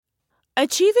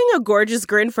Achieving a gorgeous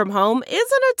grin from home isn't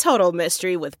a total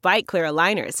mystery with Byte Clear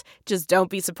aligners. Just don't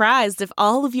be surprised if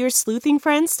all of your sleuthing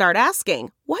friends start asking,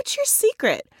 "What's your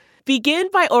secret?" Begin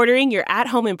by ordering your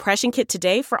at-home impression kit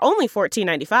today for only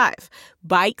 $14.95.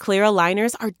 Byte Clear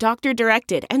aligners are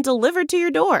doctor-directed and delivered to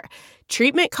your door.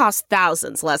 Treatment costs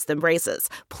thousands less than braces.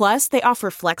 Plus, they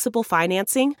offer flexible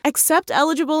financing, accept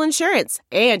eligible insurance,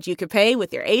 and you can pay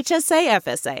with your HSA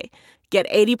FSA. Get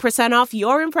 80% off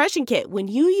your impression kit when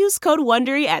you use code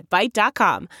WONDERY at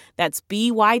Byte.com. That's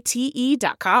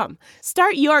BYTE.com.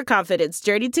 Start your confidence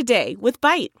journey today with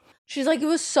Byte. She's like, it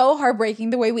was so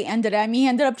heartbreaking the way we ended it. I mean, he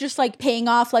ended up just like paying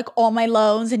off like all my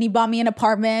loans, and he bought me an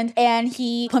apartment, and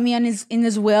he put me on in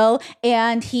his will,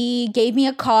 and he gave me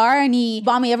a car, and he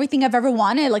bought me everything I've ever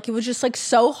wanted. Like, it was just like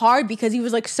so hard because he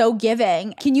was like so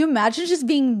giving. Can you imagine just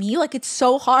being me? Like, it's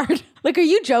so hard. Like, are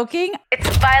you joking?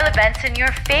 It's Violet Benson,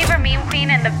 your favorite meme queen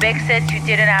and the big sis you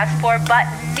didn't ask for but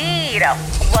need.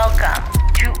 Welcome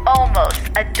to Almost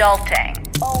Adulting.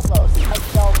 Almost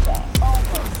Adulting.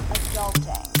 Almost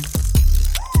Adulting.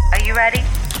 Are you ready?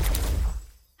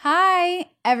 Hi,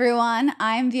 everyone.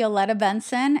 I'm Violetta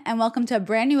Benson, and welcome to a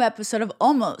brand new episode of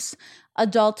Almost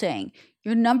Adulting,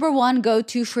 your number one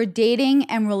go-to for dating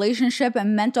and relationship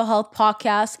and mental health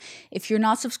podcast. If you're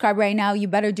not subscribed right now, you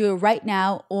better do it right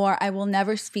now, or I will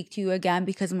never speak to you again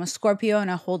because I'm a Scorpio and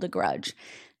I hold a grudge.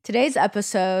 Today's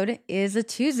episode is a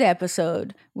Tuesday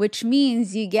episode, which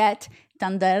means you get,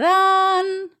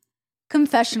 dun-dun-dun,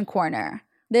 Confession Corner.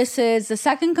 This is the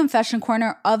second confession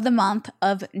corner of the month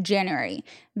of January.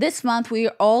 This month, we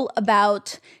are all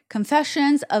about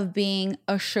confessions of being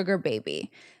a sugar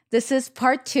baby. This is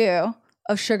part 2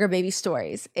 of Sugar Baby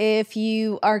Stories. If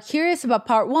you are curious about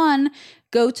part 1,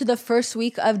 go to the first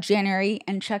week of January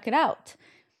and check it out.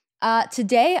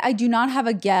 Today, I do not have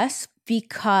a guest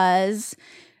because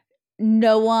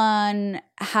no one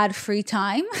had free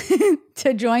time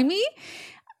to join me.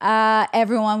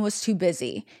 Everyone was too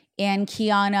busy. And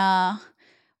Kiana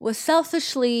was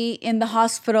selfishly in the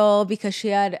hospital because she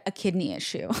had a kidney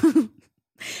issue.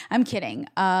 I'm kidding.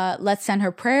 Let's send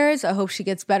her prayers. I hope she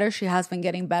gets better. She has been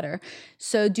getting better.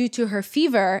 So due to her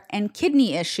fever and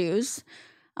kidney issues,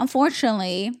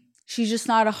 unfortunately, she's just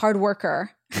not a hard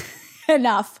worker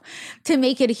enough to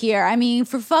make it here. I mean,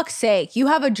 for fuck's sake, you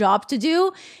have a job to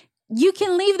do. You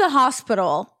can leave the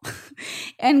hospital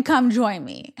and come join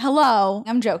me. Hello.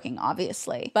 I'm joking,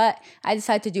 obviously. But I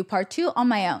decided to do part 2 on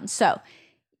my own. So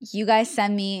you guys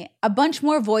send me a bunch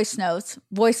more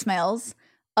voicemails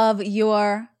of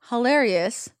your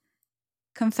hilarious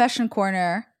Confession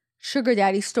Corner Sugar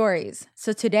Daddy stories.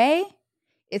 So today,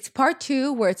 it's part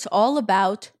 2 where it's all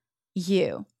about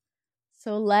you.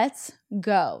 So let's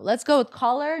go. Let's go with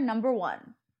caller number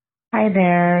 1. Hi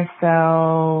there.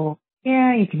 So...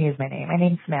 yeah, you can use my name. My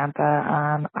name's Samantha.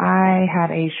 I had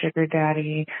a sugar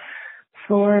daddy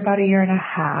for about a year and a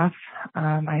half.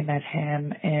 I met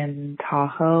him in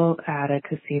Tahoe at a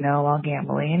casino while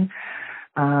gambling.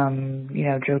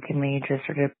 Jokingly just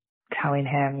sort of telling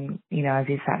him, as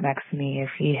he sat next to me, if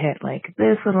he hit like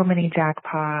this little mini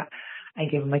jackpot, I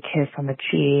give him a kiss on the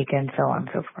cheek and so on and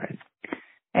so forth.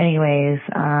 Anyways,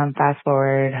 fast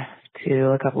forward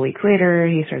to a couple weeks later,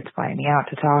 he starts flying me out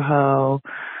to Tahoe.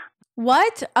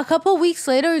 What? A couple weeks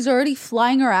later, he's already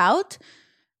flying her out?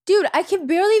 Dude, I can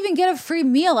barely even get a free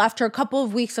meal after a couple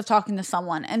of weeks of talking to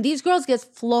someone. And these girls get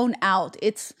flown out.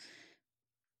 It's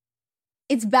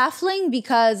baffling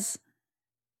because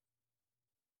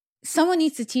someone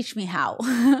needs to teach me how.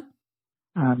 Staying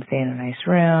in a nice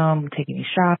room, taking me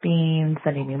shopping,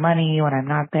 sending me money when I'm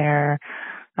not there.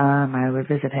 I would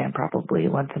visit him probably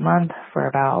once a month for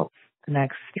about the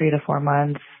next 3 to 4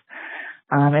 months.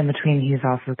 In between, he's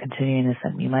also continuing to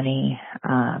send me money.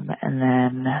 And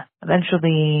then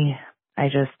eventually I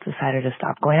just decided to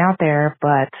stop going out there,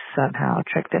 but somehow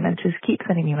tricked him into just keep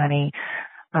sending me money.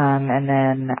 And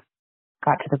then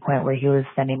got to the point where he was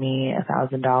sending me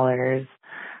 $1,000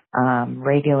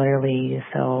 regularly.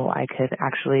 So I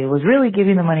was really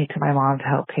giving the money to my mom to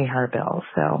help pay her bills.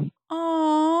 So.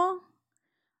 Aww.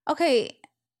 Okay.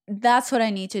 That's what I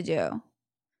need to do.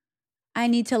 I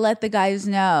need to let the guys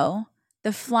know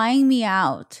the flying me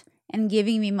out and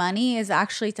giving me money is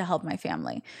actually to help my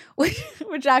family,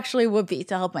 which actually would be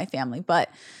to help my family.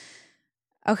 But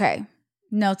okay,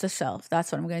 note to self.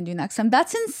 That's what I'm going to do next time.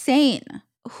 That's insane.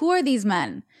 Who are these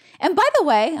men? And by the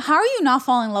way, how are you not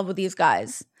falling in love with these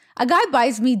guys? A guy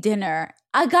buys me dinner.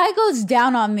 A guy goes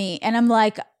down on me and I'm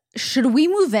like, should we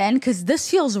move in? Because this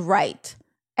feels right.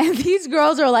 And these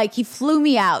girls are like, he flew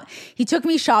me out. He took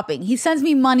me shopping. He sends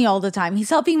me money all the time. He's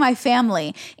helping my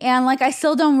family. And like, I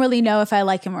still don't really know if I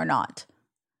like him or not.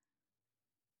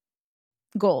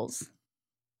 Goals.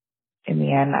 in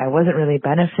the end, I wasn't really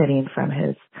benefiting from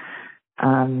his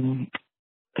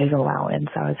allowance.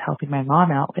 I was helping my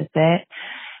mom out with it.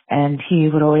 And he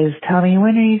would always tell me,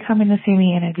 when are you coming to see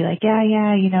me? And I'd be like, yeah,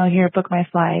 here, book my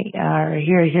flight. Or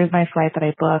here's my flight that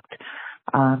I booked.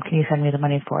 Can you send me the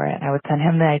money for it? And I would send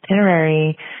him the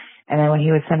itinerary. And then when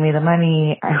he would send me the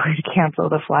money, I would cancel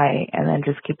the flight and then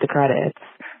just keep the credits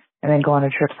and then go on a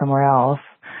trip somewhere else.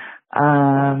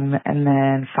 And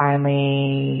then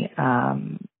finally,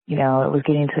 he was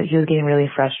getting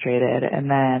really frustrated. And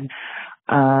then,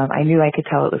 I knew I could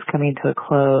tell it was coming to a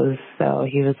close. So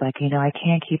he was like, I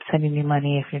can't keep sending you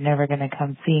money if you're never going to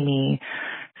come see me.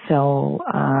 So,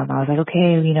 I was like,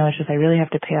 okay, it's just, I really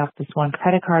have to pay off this one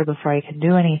credit card before I can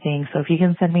do anything. So if you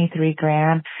can send me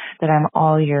 $3,000, then I'm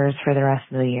all yours for the rest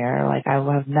of the year. Like, I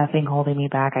will have nothing holding me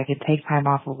back. I could take time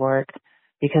off of work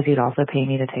because he'd also pay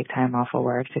me to take time off of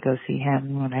work to go see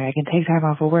him. When I can take time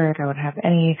off of work, I wouldn't have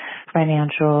any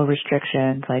financial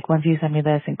restrictions. Like, once you send me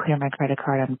this and clear my credit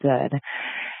card, I'm good.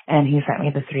 And he sent me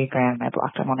the $3,000 and I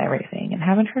blocked him on everything and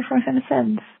haven't heard from him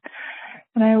since.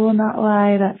 And I will not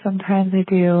lie that sometimes I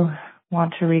do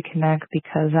want to reconnect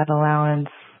because that allowance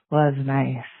was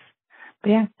nice. But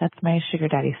yeah, that's my sugar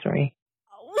daddy story.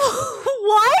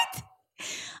 What?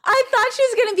 I thought she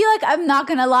was going to be like, I'm not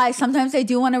going to lie. Sometimes I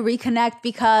do want to reconnect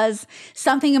because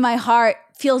something in my heart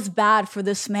feels bad for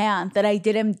this man that I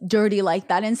did him dirty like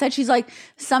that. Instead, she's like,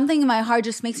 something in my heart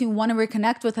just makes me want to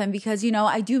reconnect with him because,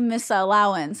 I do miss the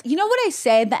allowance. You know what I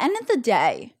say? At the end of the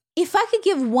day, if I could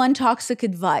give one toxic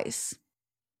advice,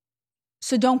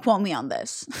 so don't quote me on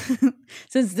this,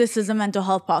 since this is a mental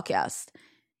health podcast,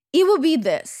 it would be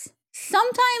this.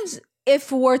 Sometimes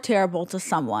if we're terrible to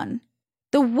someone,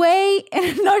 the way, in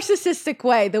a narcissistic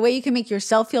way, the way you can make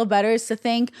yourself feel better is to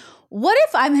think, what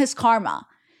if I'm his karma?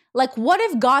 Like, what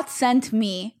if God sent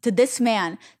me to this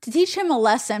man to teach him a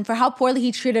lesson for how poorly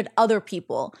he treated other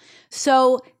people?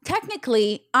 So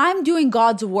technically, I'm doing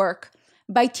God's work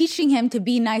by teaching him to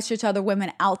be nicer to other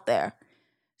women out there.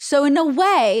 So in a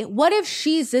way, what if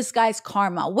she's this guy's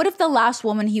karma? What if the last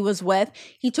woman he was with,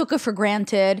 he took her for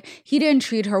granted, he didn't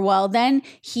treat her well, then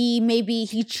he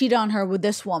cheated on her with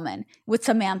this woman, with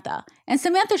Samantha. And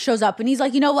Samantha shows up and he's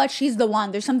like, you know what? She's the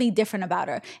one. There's something different about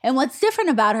her. And what's different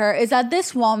about her is that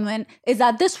this woman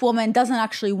doesn't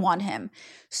actually want him.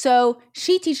 So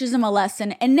she teaches him a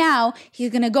lesson. And now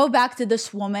he's going to go back to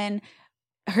this woman,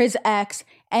 his ex,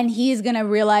 and he is going to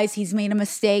realize he's made a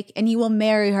mistake and he will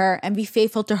marry her and be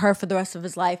faithful to her for the rest of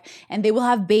his life. And they will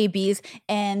have babies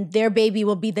and their baby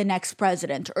will be the next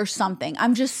president or something.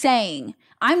 I'm just saying,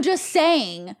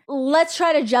 let's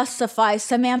try to justify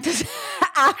Samantha's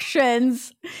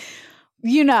actions,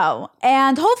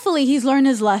 and hopefully he's learned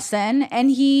his lesson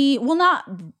and he will not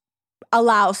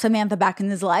allow Samantha back in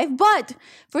his life. But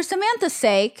for Samantha's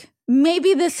sake,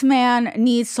 maybe this man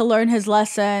needs to learn his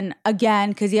lesson again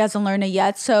because he hasn't learned it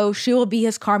yet. So she will be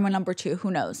his karma number 2.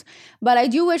 Who knows? But I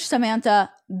do wish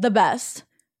Samantha the best.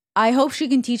 I hope she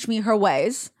can teach me her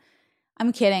ways.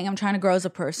 I'm kidding. I'm trying to grow as a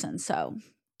person. So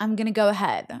I'm going to go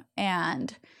ahead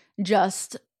and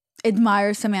just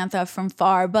admire Samantha from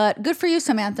far. But good for you,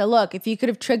 Samantha. Look, if you could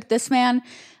have tricked this man,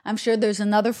 I'm sure there's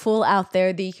another fool out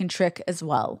there that you can trick as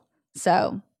well.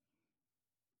 So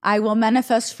I will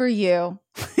manifest for you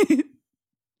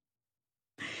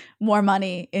more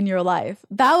money in your life.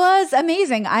 That was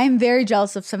amazing. I am very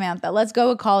jealous of Samantha. Let's go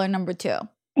with caller number 2.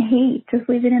 Hey, just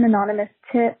leaving an anonymous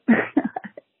tip.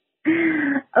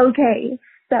 Okay,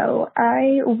 so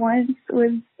I once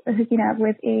was hooking up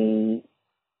with a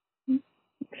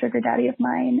sugar daddy of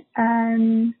mine,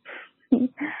 and he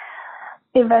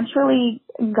eventually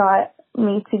got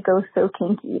me to go so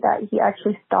kinky that he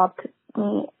actually stopped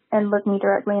me and looked me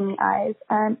directly in the eyes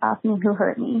and asked me who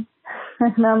hurt me.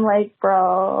 And I'm like,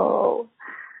 bro,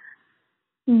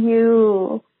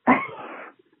 you.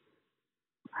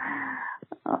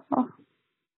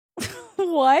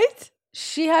 What?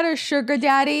 She had her sugar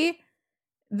daddy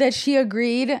that she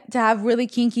agreed to have really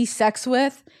kinky sex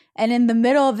with, and in the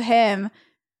middle of him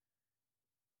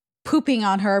pooping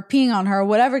on her, peeing on her,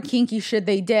 whatever kinky shit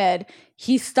they did,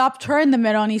 he stopped her in the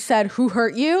middle and he said, who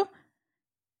hurt you?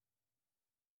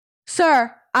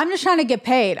 Sir, I'm just trying to get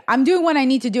paid. I'm doing what I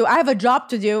need to do. I have a job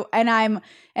to do and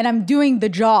I'm doing the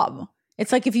job.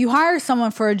 It's like if you hire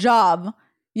someone for a job,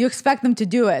 you expect them to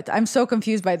do it. I'm so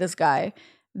confused by this guy.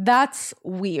 That's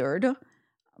weird.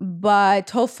 But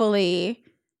hopefully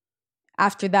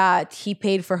after that, he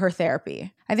paid for her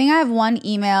therapy. I think I have one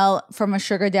email from a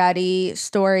sugar daddy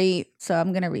story, so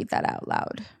I'm going to read that out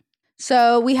loud.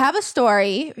 So we have a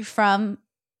story from,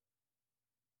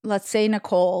 let's say,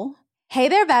 Nicole. Hey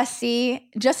there, bestie.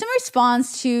 Just in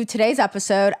response to today's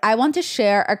episode, I want to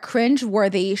share a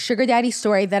cringe-worthy sugar daddy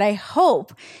story that I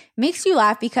hope makes you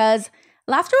laugh because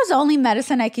laughter is the only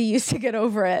medicine I could use to get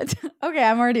over it. Okay,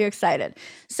 I'm already excited.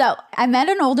 So I met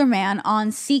an older man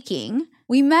on Seeking.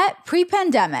 We met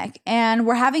pre-pandemic and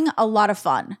we're having a lot of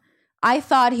fun. I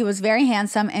thought he was very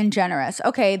handsome and generous.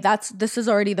 Okay, this is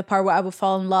already the part where I would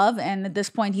fall in love, and at this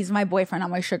point, he's my boyfriend,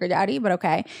 not my sugar daddy, but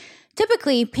okay.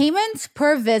 Typically, payments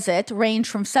per visit range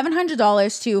from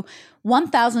 $700 to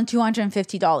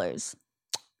 $1,250.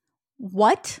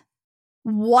 What?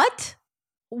 What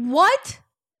am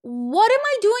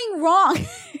I doing wrong?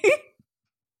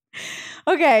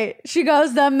 Okay, she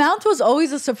goes, the amount was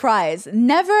always a surprise.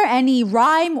 Never any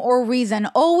rhyme or reason,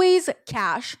 always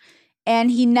cash.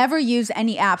 And he never used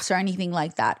any apps or anything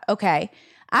like that. Okay.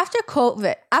 After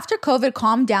COVID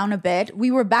calmed down a bit,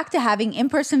 we were back to having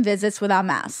in-person visits without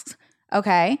masks.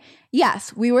 Okay.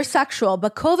 Yes, we were sexual,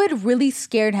 but COVID really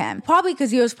scared him. Probably because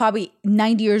he was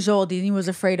 90 years old and he was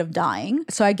afraid of dying.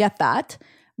 So I get that.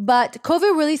 But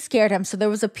COVID really scared him. So there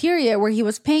was a period where he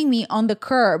was paying me on the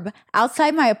curb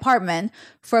outside my apartment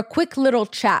for a quick little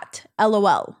chat.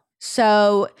 LOL.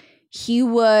 So he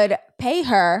would pay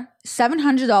her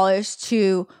 $700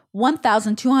 to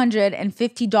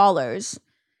 $1,250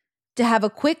 to have a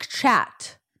quick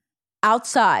chat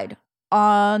outside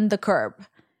on the curb.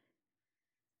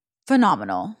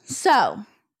 Phenomenal. So,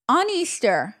 on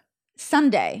Easter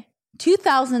Sunday,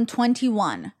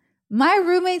 2021, my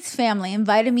roommate's family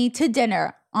invited me to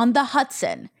dinner on the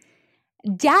Hudson.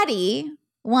 Daddy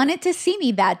wanted to see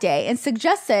me that day and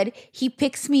suggested he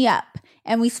picks me up,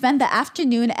 and we spent the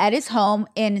afternoon at his home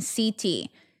in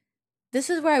CT. This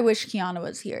is where I wish Kiana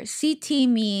was here. CT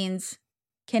means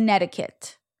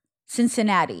Connecticut,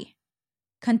 Cincinnati,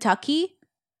 Kentucky.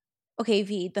 Okay,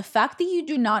 V, the fact that you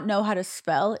do not know how to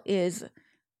spell is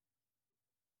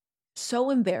so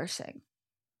embarrassing.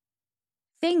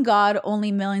 Thank God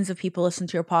only millions of people listen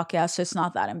to your podcast, so it's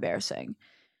not that embarrassing.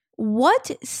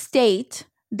 What state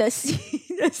does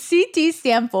CT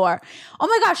stand for? Oh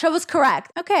my gosh, I was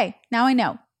correct. Okay, now I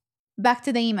know. Back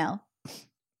to the email.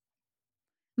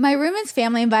 My roommate's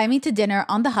family invited me to dinner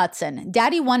on the Hudson.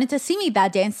 Daddy wanted to see me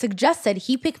that day and suggested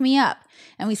he pick me up.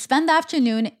 And we spent the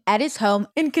afternoon at his home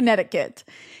in Connecticut.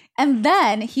 And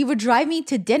then he would drive me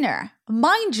to dinner.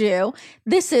 Mind you,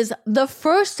 this is the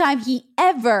first time he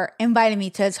ever invited me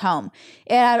to his home.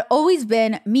 It had always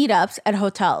been meetups at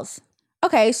hotels.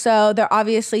 Okay, so they're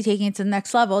obviously taking it to the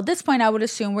next level. At this point, I would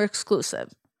assume we're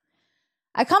exclusive.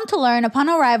 I come to learn upon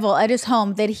arrival at his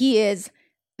home that he is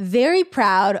very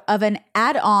proud of an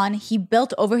add-on he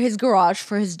built over his garage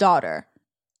for his daughter,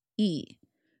 E,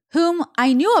 whom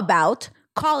I knew about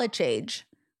college age.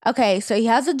 Okay, so he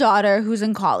has a daughter who's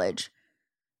in college.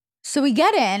 So we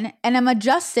get in and I'm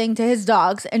adjusting to his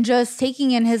dogs and just taking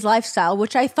in his lifestyle,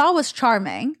 which I thought was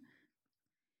charming.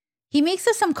 He makes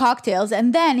us some cocktails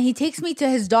and then he takes me to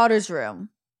his daughter's room.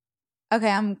 Okay,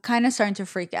 I'm kind of starting to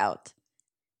freak out.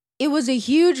 It was a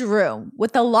huge room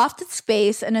with a lofted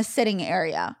space and a sitting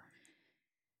area.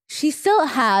 She still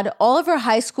had all of her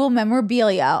high school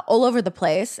memorabilia all over the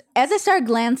place. As I started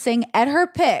glancing at her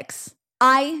pics,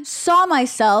 I saw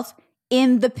myself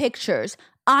in the pictures.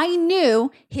 I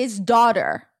knew his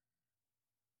daughter.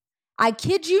 I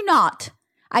kid you not.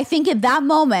 I think at that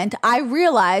moment, I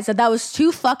realized that was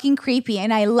too fucking creepy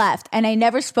and I left and I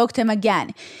never spoke to him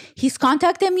again. He's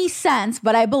contacted me since,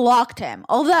 but I blocked him.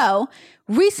 Although,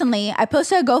 recently, I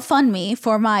posted a GoFundMe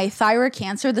for my thyroid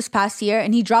cancer this past year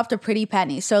and he dropped a pretty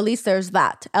penny. So at least there's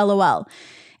that. LOL.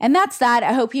 And that's that.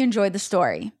 I hope you enjoyed the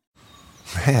story.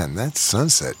 Man, that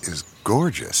sunset is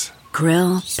gorgeous.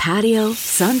 Grill, patio,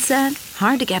 sunset.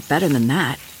 Hard to get better than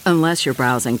that. Unless you're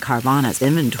browsing Carvana's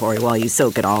inventory while you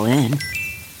soak it all in.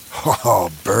 Oh,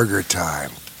 burger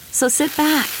time. So sit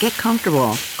back, get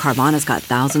comfortable. Carvana's got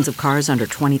thousands of cars under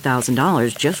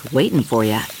 $20,000 just waiting for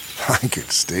you. I could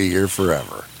stay here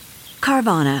forever.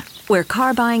 Carvana, where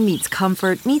car buying meets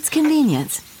comfort, meets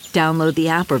convenience. Download the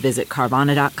app or visit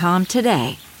Carvana.com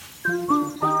today.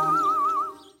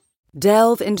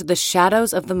 Delve into the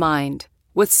shadows of the mind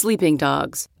with Sleeping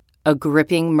Dogs, a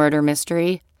gripping murder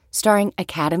mystery starring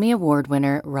Academy Award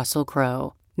winner Russell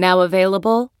Crowe. Now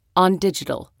available on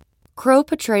digital. Crowe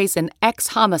portrays an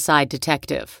ex-homicide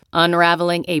detective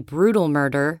unraveling a brutal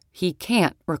murder he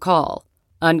can't recall.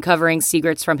 Uncovering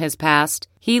secrets from his past,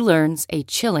 he learns a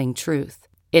chilling truth.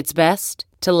 It's best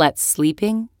to let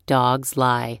sleeping dogs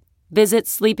lie. Visit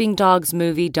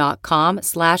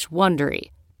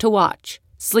sleepingdogsmovie.com/Wondery to watch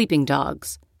Sleeping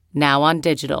Dogs, now on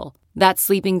digital. That's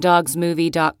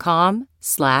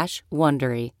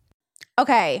sleepingdogsmovie.com/Wondery.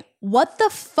 Okay, what the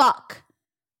fuck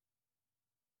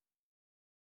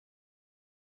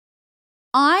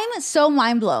I'm so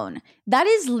mind blown. That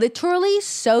is literally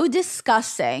so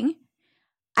disgusting.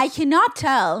 I cannot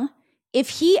tell if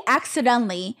he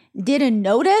accidentally didn't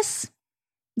notice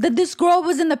that this girl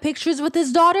was in the pictures with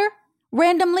his daughter,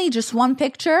 randomly, just one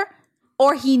picture,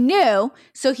 or he knew,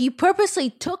 so he purposely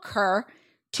took her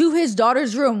to his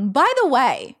daughter's room. By the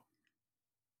way,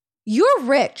 you're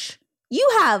rich. You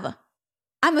have,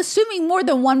 I'm assuming, more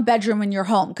than one bedroom in your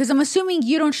home, because I'm assuming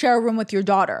you don't share a room with your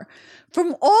daughter.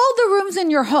 From all the rooms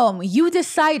in your home, you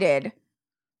decided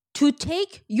to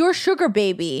take your sugar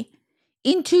baby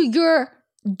into your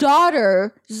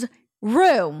daughter's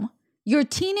room, your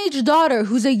teenage daughter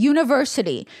who's a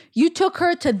university. You took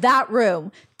her to that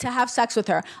room to have sex with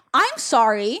her. I'm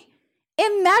sorry.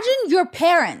 Imagine your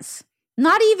parents,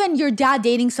 not even your dad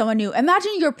dating someone new.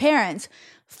 Imagine your parents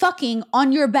fucking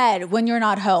on your bed when you're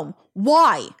not home.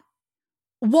 Why?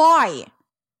 Why?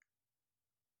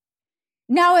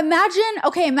 Now imagine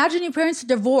your parents are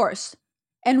divorced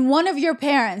and one of your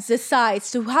parents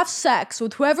decides to have sex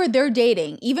with whoever they're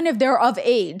dating, even if they're of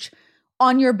age,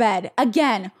 on your bed.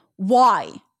 Again,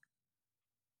 why?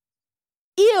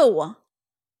 Ew.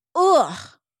 Ugh.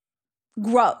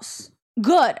 Gross.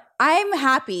 Good. I'm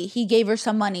happy he gave her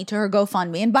some money to her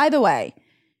GoFundMe. And by the way,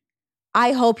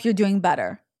 I hope you're doing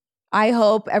better. I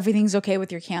hope everything's okay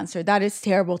with your cancer. That is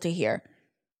terrible to hear.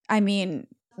 I mean,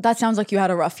 that sounds like you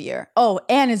had a rough year. Oh,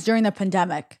 and it's during the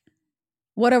pandemic.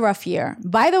 What a rough year.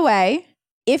 By the way,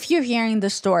 if you're hearing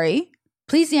this story,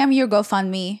 please DM me your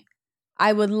GoFundMe.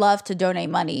 I would love to donate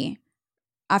money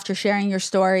after sharing your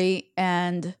story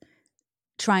and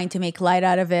trying to make light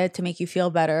out of it to make you feel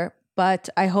better. But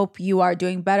I hope you are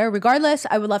doing better. Regardless,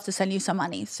 I would love to send you some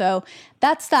money. So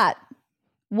that's that.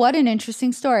 What an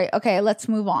interesting story. Okay, let's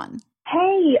move on.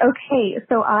 Hey, okay.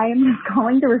 So I'm just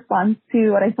calling to respond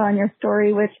to what I saw in your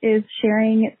story, which is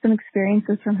sharing some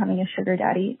experiences from having a sugar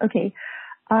daddy. Okay,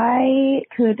 I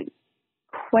could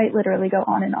quite literally go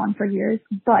on and on for years,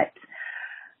 but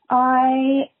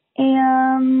I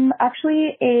am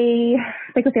actually a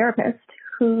psychotherapist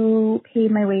who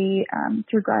paid my way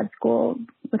through grad school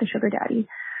with a sugar daddy.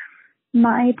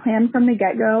 My plan from the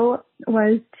get-go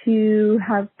was to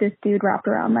have this dude wrapped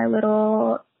around my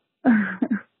little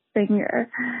finger.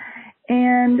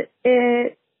 And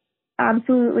it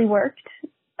absolutely worked.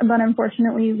 But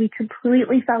unfortunately, we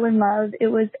completely fell in love. It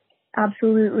was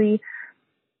absolutely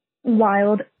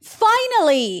wild.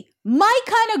 Finally, my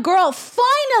kind of girl.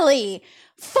 Finally,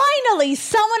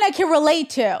 someone I can relate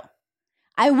to.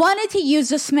 I wanted to use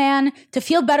this man to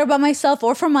feel better about myself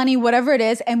or for money, whatever it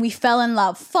is, and we fell in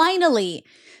love. Finally,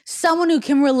 someone who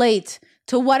can relate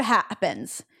to what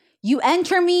happens. You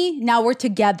enter me, now we're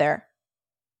together.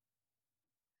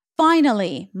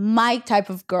 Finally, my type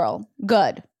of girl.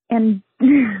 Good. And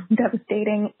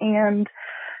devastating. And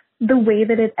the way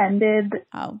that it ended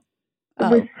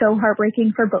was so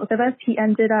heartbreaking for both of us. He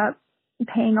ended up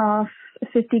paying off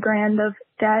 $50,000 of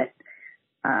debt.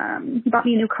 He bought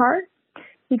me a new car.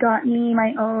 He got me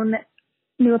my own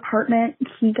new apartment.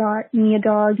 He got me a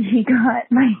dog. He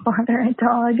got my father a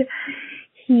dog.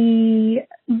 He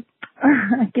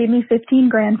gave me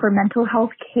 $15,000 for mental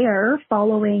health care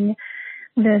following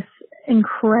this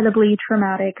incredibly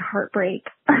traumatic heartbreak.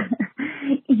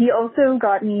 He also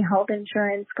got me health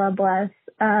insurance, God bless.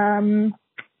 And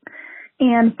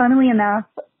funnily enough,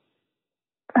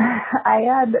 I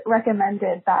had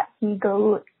recommended that he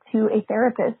go to a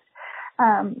therapist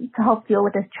to help deal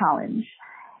with this challenge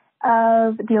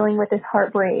of dealing with this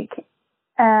heartbreak.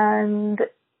 And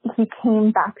he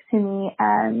came back to me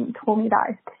and told me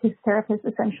that his therapist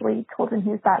essentially told him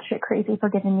he was batshit crazy for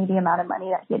giving me the amount of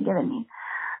money that he had given me.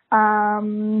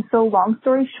 So long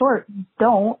story short,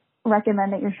 don't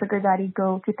recommend that your sugar daddy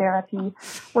go to therapy,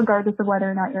 regardless of whether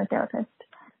or not you're a therapist.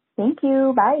 Thank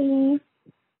you. Bye.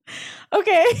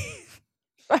 Okay.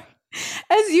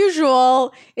 As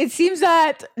usual, it seems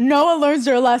that no one learns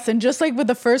their lesson. Just like with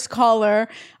the first caller,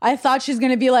 I thought she's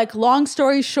going to be like, long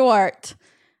story short,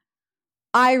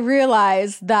 I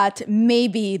realized that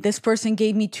maybe this person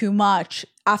gave me too much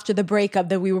after the breakup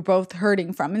that we were both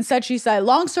hurting from. Instead, she said,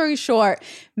 long story short,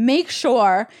 make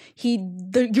sure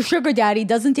your sugar daddy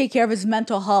doesn't take care of his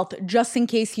mental health just in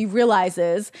case he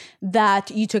realizes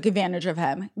that you took advantage of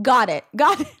him. Got it.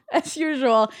 As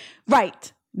usual.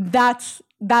 Right. That's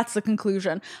the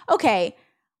conclusion. Okay,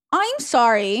 I'm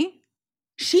sorry.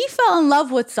 She fell in love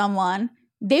with someone.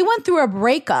 They went through a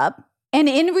breakup. And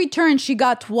in return, she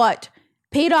got what?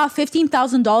 Paid off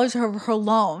 $15,000 of her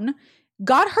loan.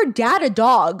 Got her dad a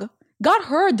dog. Got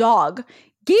her a dog.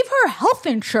 Gave her health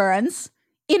insurance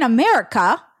in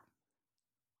America.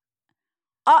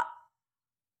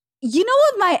 You know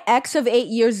what my ex of 8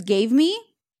 years gave me?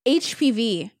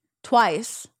 HPV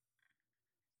twice,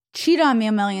 cheated on me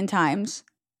a million times,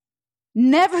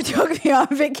 never took me on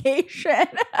vacation.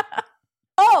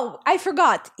 Oh, I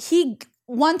forgot.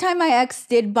 One time my ex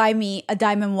did buy me a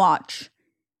diamond watch.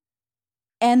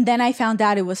 And then I found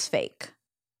out it was fake.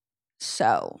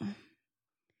 So,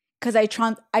 because I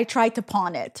tried to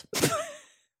pawn it.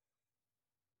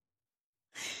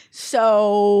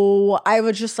 So I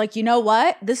was just like, you know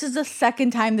what? This is the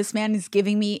second time this man is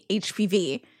giving me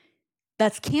HPV.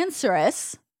 That's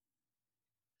cancerous.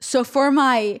 So for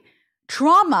my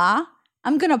trauma,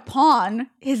 I'm going to pawn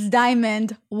his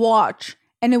diamond watch.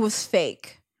 And it was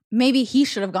fake. Maybe he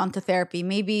should have gone to therapy.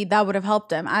 Maybe that would have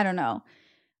helped him. I don't know.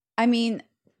 I mean,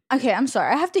 okay, I'm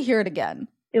sorry. I have to hear it again.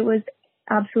 It was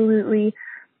absolutely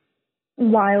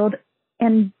wild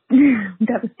and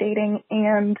devastating.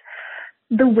 And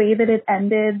the way that it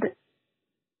ended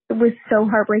was so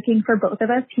heartbreaking for both of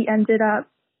us. He ended up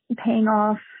paying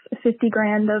off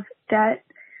 $50,000 of debt.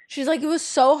 She's like, it was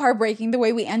so heartbreaking the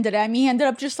way we ended it. I mean, he ended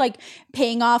up just like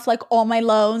paying off like all my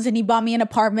loans, and he bought me an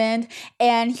apartment,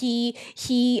 and he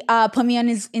put me in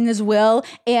his will,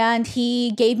 and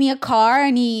he gave me a car,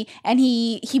 and he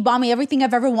bought me everything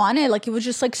I've ever wanted. Like, it was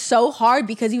just like so hard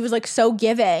because he was like so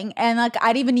giving, and like I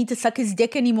didn't even need to suck his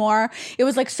dick anymore. It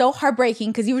was like so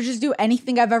heartbreaking because he would just do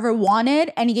anything I've ever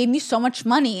wanted, and he gave me so much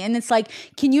money. And it's like,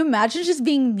 can you imagine just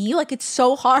being me? Like, it's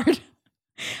so hard.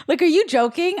 Like, are you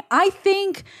joking? I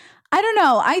think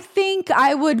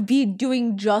I would be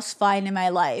doing just fine in my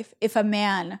life if a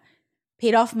man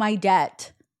paid off my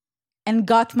debt and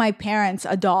got my parents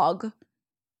a dog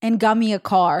and got me a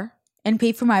car and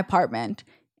paid for my apartment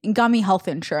and got me health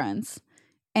insurance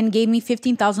and gave me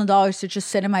 $15,000 to just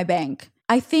sit in my bank.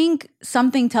 I think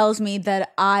something tells me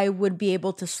that I would be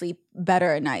able to sleep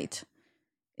better at night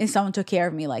if someone took care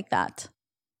of me like that.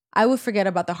 I would forget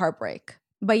about the heartbreak.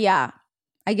 But yeah,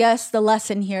 I guess the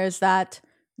lesson here is that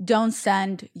don't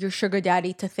send your sugar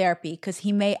daddy to therapy because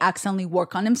he may accidentally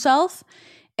work on himself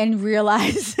and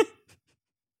realize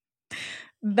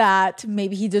that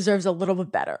maybe he deserves a little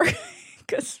bit better.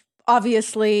 Because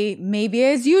obviously, maybe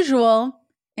as usual,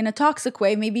 in a toxic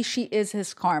way, maybe she is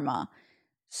his karma.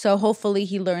 So hopefully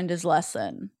he learned his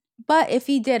lesson. But if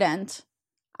he didn't,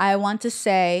 I want to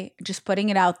say, just putting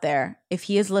it out there, if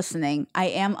he is listening, I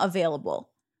am available.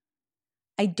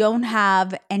 I don't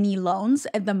have any loans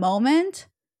at the moment,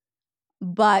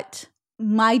 but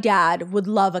my dad would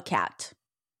love a cat.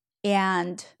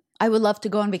 And I would love to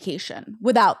go on vacation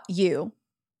without you,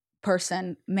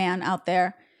 man out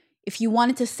there. If you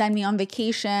wanted to send me on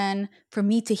vacation for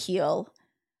me to heal,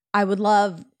 I would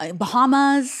love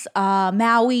Bahamas,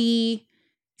 Maui,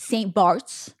 St.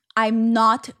 Bart's. I'm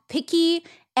not picky.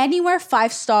 Anywhere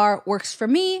 5-star works for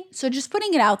me. So just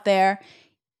putting it out there,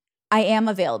 I am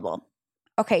available.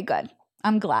 Okay, good.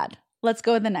 I'm glad. Let's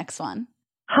go to the next one.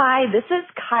 Hi, this is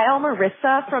Kyle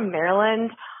Marissa from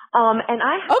Maryland.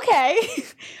 Okay,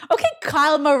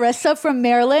 Kyle Marissa from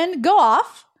Maryland, go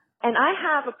off. And I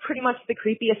have pretty much the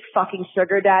creepiest fucking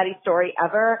sugar daddy story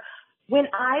ever. When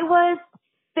I was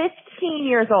 15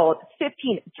 years old,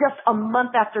 just a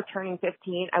month after turning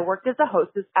 15, I worked as a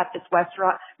hostess at this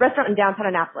restaurant in downtown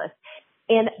Annapolis.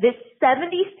 And this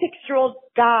 76-year-old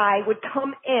guy would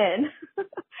come in. Oh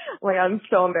my God, I'm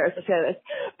so embarrassed to say this.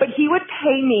 But he would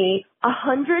pay me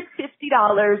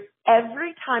 $150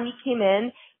 every time he came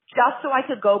in just so I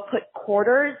could go put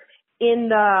quarters in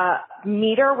the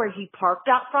meter where he parked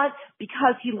out front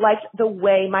because he liked the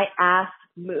way my ass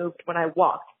moved when I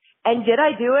walked. And did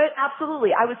I do it? Absolutely.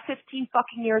 I was 15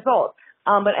 fucking years old.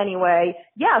 But anyway,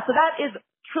 yeah, so that is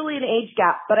truly an age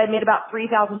gap, but I made about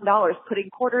 $3,000 putting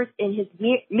quarters in his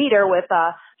meter with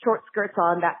short skirts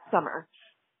on that summer.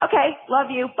 Okay, love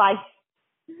you. Bye.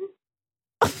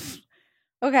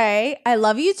 Okay, I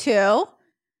love you too.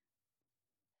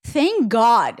 Thank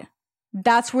God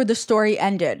that's where the story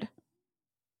ended.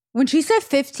 When she said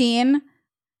 15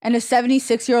 and a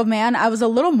 76-year-old man, I was a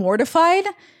little mortified,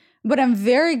 but I'm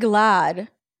very glad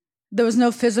there was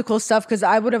no physical stuff because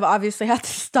I would have obviously had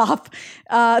to stop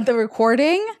the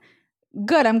recording.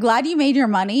 Good. I'm glad you made your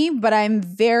money, but I'm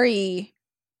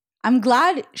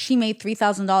glad she made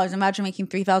 $3,000. Imagine making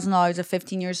 $3,000 at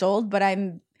 15 years old, but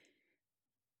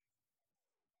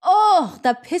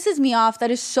that pisses me off.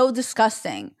 That is so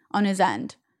disgusting on his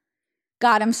end.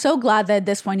 God, I'm so glad that at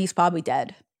this point he's probably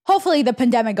dead. Hopefully the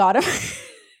pandemic got him.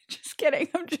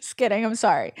 I'm just kidding. I'm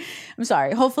sorry.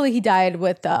 Hopefully he died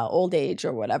with old age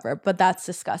or whatever, but that's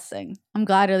disgusting. I'm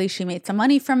glad at least she made some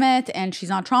money from it and she's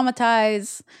not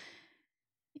traumatized.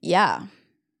 Yeah,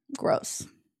 gross.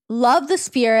 Love the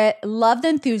spirit, love the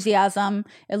enthusiasm.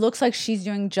 It looks like she's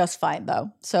doing just fine though.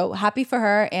 So happy for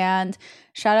her, and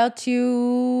shout out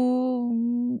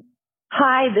to...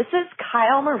 Hi, this is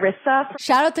Kyle Marissa.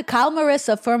 Shout out to Kyle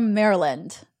Marissa from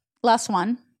Maryland. Last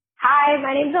one. Hi,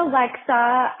 my name's Alexa.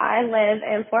 I live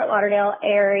in Fort Lauderdale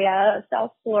area,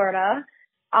 South Florida.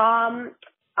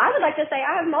 I would like to say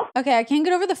I have multiple. Okay, I can't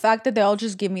get over the fact that they all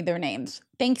just give me their names.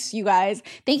 Thanks, you guys.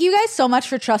 Thank you guys so much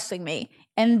for trusting me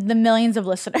and the millions of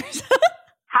listeners.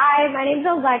 Hi, my name's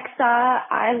Alexa.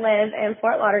 I live in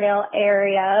Fort Lauderdale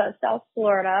area, South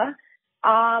Florida.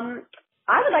 I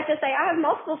would like to say I have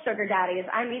multiple sugar daddies.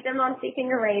 I meet them on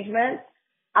Seeking Arrangements.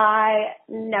 I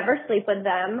never sleep with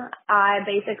them. I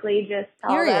basically just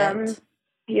tell them,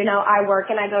 I work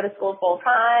and I go to school full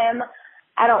time.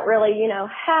 I don't really,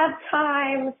 have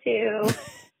time to,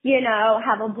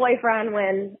 have a boyfriend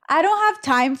when... I don't have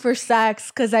time for sex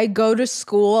because I go to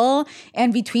school,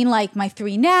 and between like my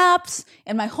 3 naps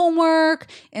and my homework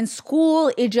and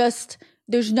school,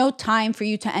 there's no time for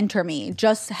you to enter me.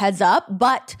 Just heads up.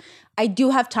 But I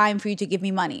do have time for you to give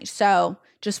me money. So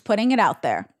just putting it out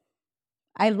there.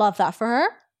 I love that for her.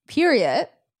 Period.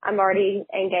 I'm already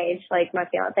engaged. Like, my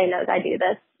fiance knows I do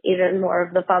this, even more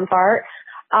of the fun part.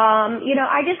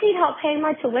 I just need help paying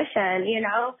my tuition,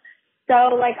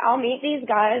 So, like, I'll meet these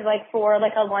guys, like, for,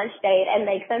 like, a lunch date and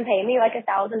make them pay me, like,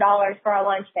 $1,000 for a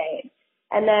lunch date.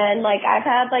 And then, like, I've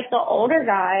had, like, the older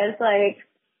guys, like,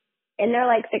 in their,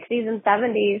 like, 60s and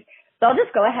 70s, they'll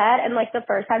just go ahead and, like, the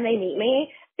first time they meet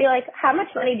me, be like, how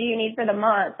much money do you need for the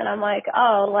month? And I'm like,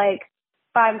 oh, like,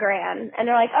 $5,000. And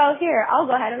they're like, oh, here, I'll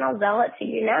go ahead and I'll sell it to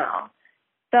you now.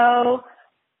 So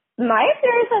my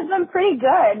experience has been pretty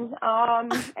good.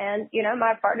 And,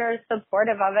 my partner is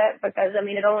supportive of it because,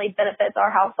 it only benefits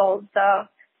our household. So,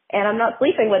 and I'm not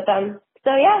sleeping with them.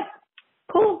 So, yeah,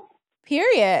 cool.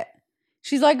 Period.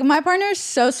 She's like, my partner is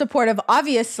so supportive.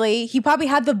 Obviously, he probably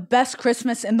had the best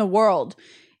Christmas in the world.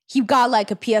 He got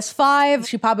like a PS5.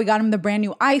 She probably got him the brand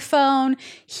new iPhone.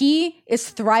 He is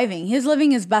thriving. He's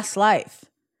living his best life.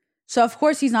 So of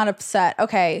course he's not upset.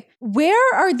 Okay,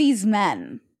 where are these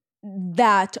men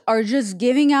that are just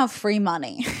giving out free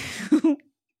money?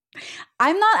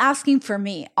 I'm not asking for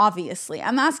me, obviously.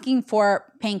 I'm asking for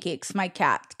Pancakes, my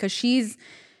cat, because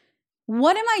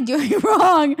what am I doing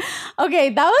wrong? Okay,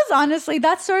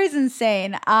 that story's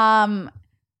insane.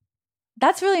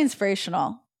 That's really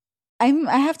inspirational.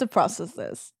 I have to process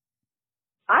this.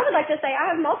 I would like to say I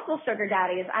have multiple sugar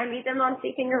daddies. I meet them on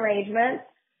Seeking Arrangements.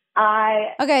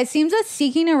 Okay, it seems that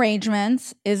Seeking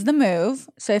Arrangements is the move.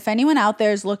 So if anyone out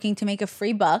there is looking to make a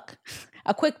free buck,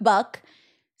 a quick buck,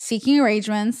 Seeking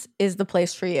Arrangements is the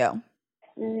place for you.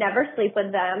 Never sleep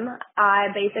with them. I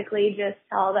basically just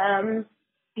tell them,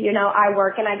 I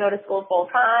work and I go to school full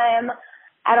time.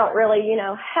 I don't really,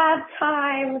 have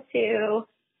time to...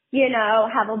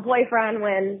 have a boyfriend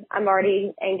when I'm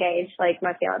already engaged. Like,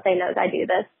 my fiance knows I do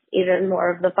this, even more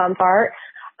of the fun part.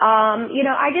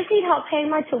 I just need help paying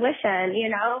my tuition,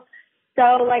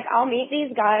 So, like, I'll meet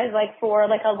these guys, like, for,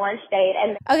 like, a lunch date.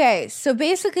 And okay, so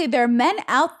basically there are men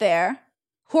out there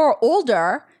who are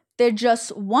older. They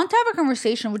just want to have a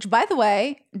conversation, which, by the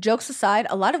way, jokes aside,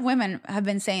 a lot of women have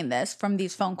been saying this from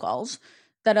these phone calls,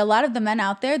 that a lot of the men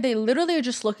out there, they literally are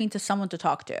just looking to someone to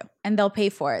talk to, and they'll pay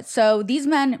for it. So these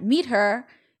men meet her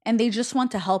and they just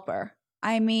want to help her.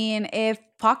 If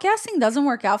podcasting doesn't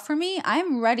work out for me,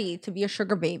 I'm ready to be a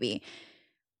sugar baby.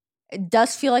 It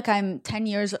does feel like I'm 10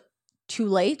 years too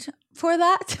late for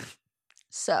that.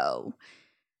 So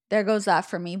there goes that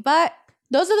for me. But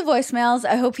those are the voicemails.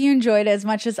 I hope you enjoyed it as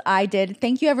much as I did.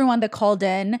 Thank you everyone that called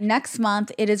in. Next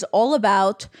month, it is all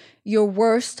about your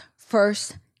worst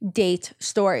first date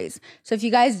stories. So if you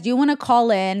guys do want to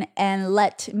call in and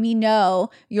let me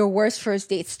know your worst first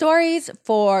date stories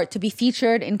to be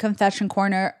featured in Confession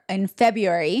Corner in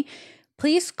February,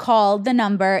 please call the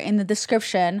number in the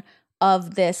description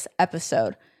of this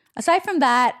episode. Aside from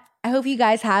that, I hope you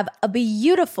guys have a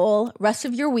beautiful rest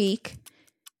of your week.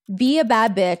 Be a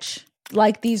bad bitch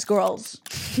like these girls.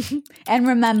 And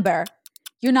remember,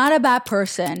 you're not a bad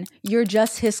person. You're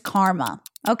just his karma.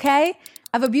 Okay?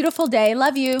 Have a beautiful day.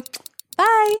 Love you.